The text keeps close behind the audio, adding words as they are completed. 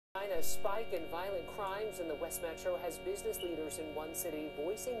A spike in violent crimes in the West Metro has business leaders in one city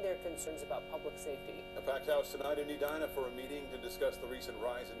voicing their concerns about public safety. A packed house tonight in Edina for a meeting to discuss the recent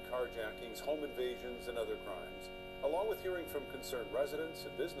rise in carjackings, home invasions, and other crimes. Along with hearing from concerned residents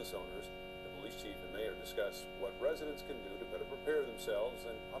and business owners, the police chief and mayor discuss what residents can do to better prepare themselves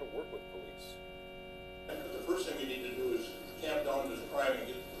and how to work with police. The first thing we need to do is tamp down this crime and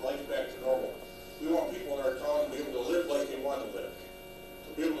get life back to normal. We want people in our town to be able to live like they want to live.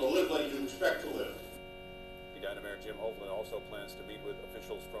 Be able to live like you expect to live. Edina Mayor also plans to meet with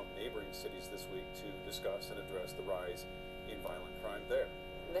officials from neighboring cities this week to discuss and address the rise in violent crime there.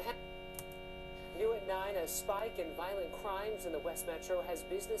 New at 9, a spike in violent crimes in the West Metro has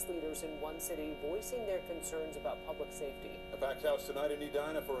business leaders in one city voicing their concerns about public safety. A packed house tonight in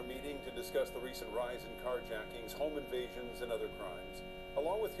Edina for a meeting to discuss the recent rise in carjackings, home invasions, and other crimes.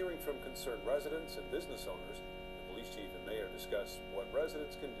 Along with hearing from concerned residents and business owners, the police chief and mayor discuss what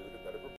residents can do to better prepare